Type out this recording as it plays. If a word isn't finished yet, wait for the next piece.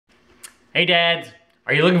Hey dads,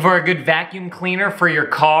 are you looking for a good vacuum cleaner for your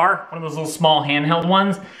car? One of those little small handheld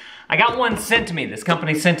ones? I got one sent to me. This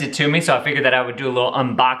company sent it to me, so I figured that I would do a little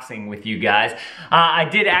unboxing with you guys. I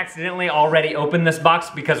did accidentally already open this box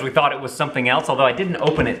because we thought it was something else, although I didn't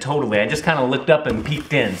open it totally. I just kind of looked up and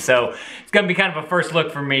peeked in. So it's gonna be kind of a first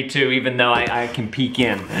look for me too, even though I can peek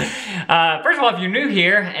in. First of all, if you're new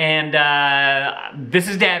here, and this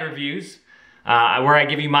is Dad Reviews, where I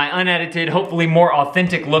give you my unedited, hopefully more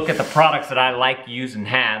authentic look at the products that I like, use, and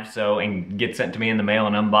have, and get sent to me in the mail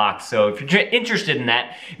and unboxed. So if you're interested in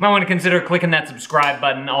that, you might want to consider clicking that subscribe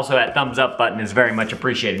button. Also, that thumbs up button is very much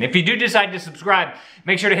appreciated. And if you do decide to subscribe,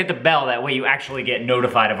 make sure to hit the bell. That way you actually get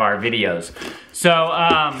notified of our videos. So,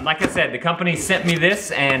 like I said, the company sent me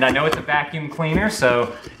this, and I know it's a vacuum cleaner,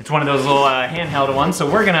 so it's one of those little handheld ones. So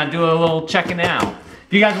we're gonna do a little checking out.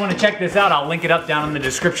 If you guys want to check this out, I'll link it up down in the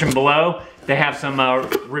description below. They have some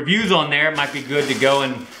reviews on there. It might be good to go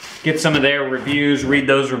and get some of their reviews, read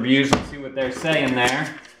those reviews and see what they're saying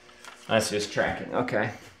there. That's just tracking,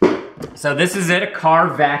 okay. So this is it, a car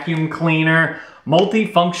vacuum cleaner,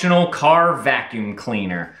 multifunctional car vacuum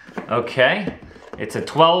cleaner. Okay, it's a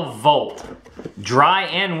 12 volt, dry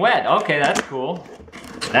and wet. Okay, that's cool.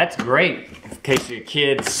 That's great, in case your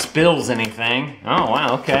kid spills anything. Oh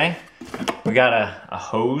wow, okay. We got a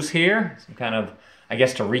hose here, some kind of, I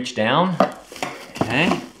guess, to reach down.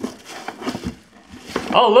 Okay.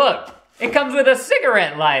 Oh look, it comes with a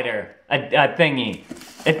cigarette lighter, a thingy.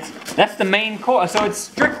 That's the main core, so it's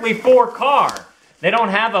strictly for car. They don't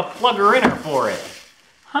have a plugger-inner for it.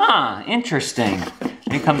 Huh, interesting.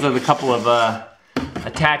 And it comes with a couple of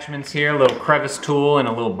attachments here, a little crevice tool and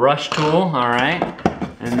a little brush tool, all right.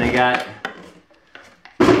 And they got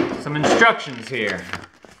some instructions here.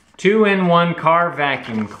 2-in-1 car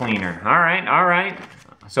vacuum cleaner. All right, all right.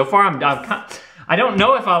 So far, I don't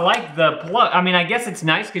know if I like the plug. I mean, I guess it's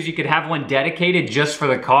nice because you could have one dedicated just for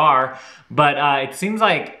the car, but it seems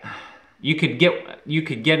like you could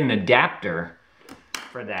get an adapter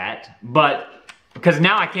for that. But because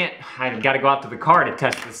now I got to go out to the car to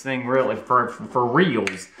test this thing really for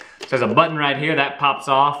reals. So there's a button right here that pops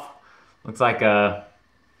off. Looks like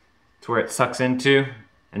it's where it sucks into,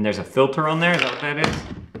 and there's a filter on there. Is that what that is?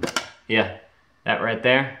 Yeah, that right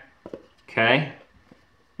there. Okay.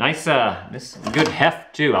 Nice, this good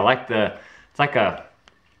heft too. I like it's like a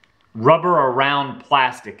rubber around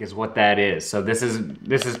plastic is what that is. So this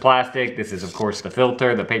is plastic. This is of course the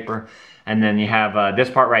filter, the paper. And then you have this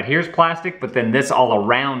part right here is plastic, but then this all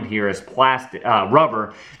around here is plastic,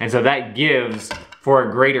 rubber. And so that gives for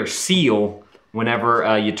a greater seal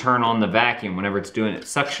whenever you turn on the vacuum, whenever it's doing its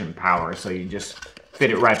suction power. So you just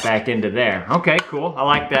fit it right back into there. Okay, cool, I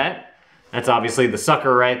like that. That's obviously the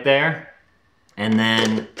sucker right there. And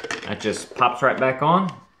then that just pops right back on.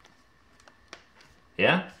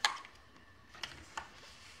 Yeah.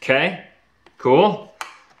 Okay, cool.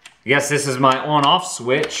 I guess this is my on-off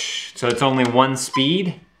switch, so it's only one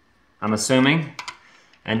speed, I'm assuming.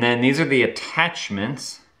 And then these are the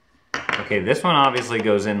attachments. Okay, this one obviously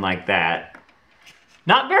goes in like that.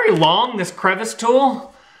 Not very long, this crevice tool.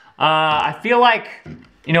 I feel like,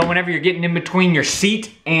 you know, whenever you're getting in between your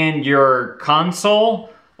seat and your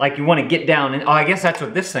console, like you want to get down and, oh, I guess that's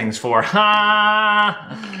what this thing's for.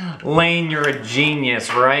 Ha! Lane, you're a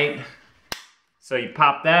genius, right? So you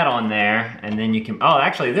pop that on there and then you can, oh,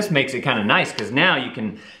 actually this makes it kind of nice because now you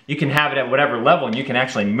can have it at whatever level and you can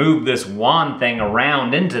actually move this wand thing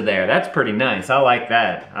around into there. That's pretty nice. I like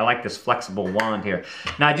that. I like this flexible wand here.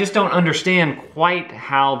 Now I just don't understand quite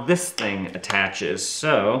how this thing attaches.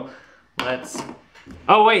 So let's,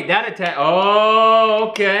 oh wait, oh,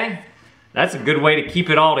 okay. That's a good way to keep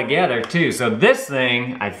it all together too. So this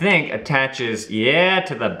thing, I think, attaches, yeah,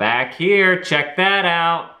 to the back here. Check that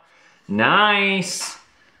out. Nice.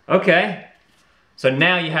 Okay. So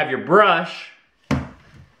now you have your brush,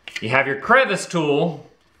 you have your crevice tool,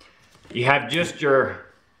 you have just your,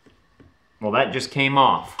 well, that just came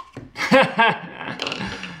off.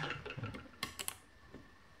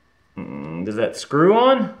 Does that screw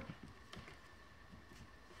on?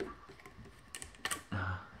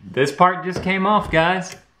 This part just came off,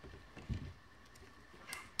 guys.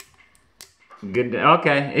 Good,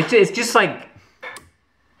 okay. It's just like,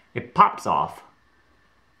 it pops off.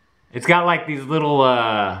 It's got like these little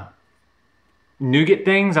nougat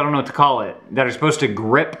things, I don't know what to call it, that are supposed to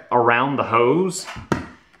grip around the hose.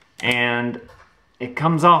 And it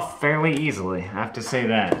comes off fairly easily, I have to say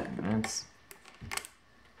that. That's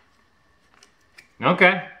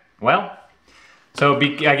okay, well. So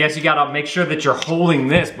I guess you gotta make sure that you're holding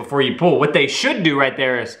this before you pull. What they should do right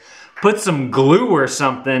there is put some glue or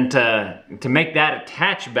something to make that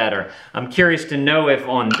attach better. I'm curious to know if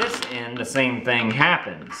on this end the same thing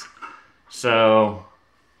happens. So,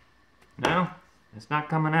 no, it's not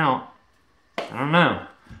coming out. I don't know.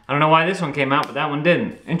 I don't know why this one came out, but that one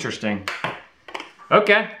didn't. Interesting.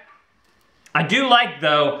 Okay. I do like,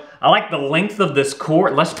 though, I like the length of this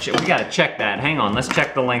cord. We gotta check that. Hang on, let's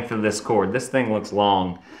check the length of this cord. This thing looks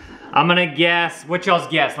long. I'm gonna guess, what y'all's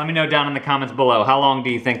guess? Let me know down in the comments below. How long do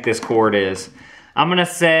you think this cord is? I'm gonna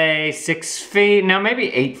say 6 feet. No,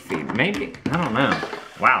 maybe 8 feet. Maybe, I don't know.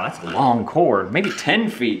 Wow, that's a long cord. Maybe 10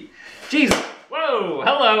 feet. Jeez, whoa,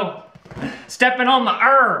 hello. Stepping on the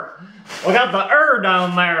We got the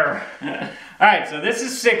down there. All right, so this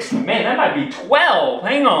is 6. Man, that might be 12.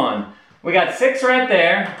 Hang on. We got 6 right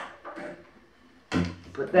there.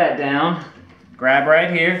 Put that down. Grab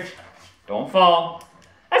right here. Don't fall.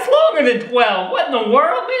 That's longer than 12. What in the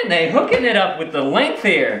world? Man, they hooking it up with the length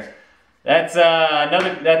here. That's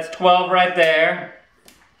that's 12 right there.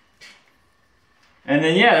 And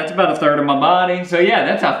then yeah, that's about 1/3 of my body. So yeah,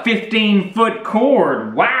 that's a 15-foot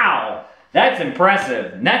cord. Wow. That's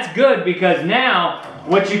impressive. And that's good because now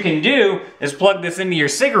what you can do is plug this into your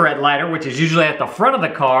cigarette lighter, which is usually at the front of the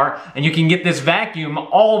car, and you can get this vacuum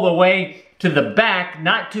all the way to the back,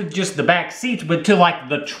 not to just the back seats, but to like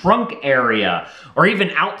the trunk area, or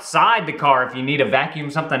even outside the car if you need to vacuum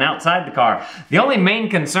something outside the car. The only main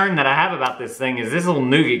concern that I have about this thing is this little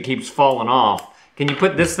nougat keeps falling off. Can you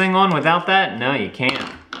put this thing on without that? No, you can't.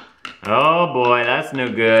 Oh boy, that's no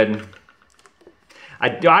good.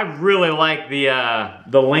 I really like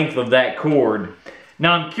the length of that cord.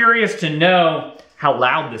 Now I'm curious to know how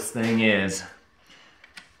loud this thing is.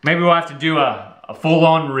 Maybe we'll have to do a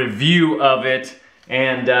full-on review of it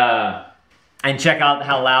and check out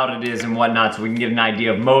how loud it is and whatnot, so we can get an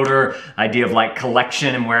idea of motor, idea of like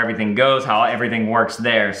collection and where everything goes, how everything works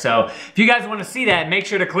there. So if you guys want to see that, make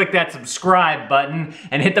sure to click that subscribe button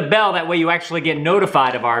and hit the bell. That way you actually get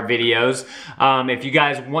notified of our videos. If you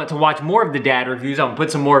guys want to watch more of the dad reviews, I'm gonna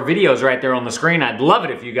put some more videos right there on the screen. I'd love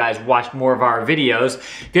it if you guys watched more of our videos.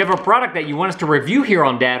 If you have a product that you want us to review here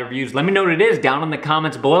on Dad Reviews, let me know what it is down in the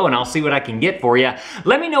comments below and I'll see what I can get for you.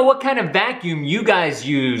 Let me know what kind of vacuum you guys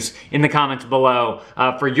use in the comments below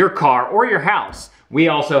for your car or your house. We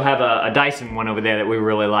also have a Dyson one over there that we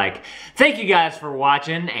really like. Thank you guys for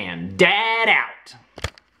watching, and Dad out.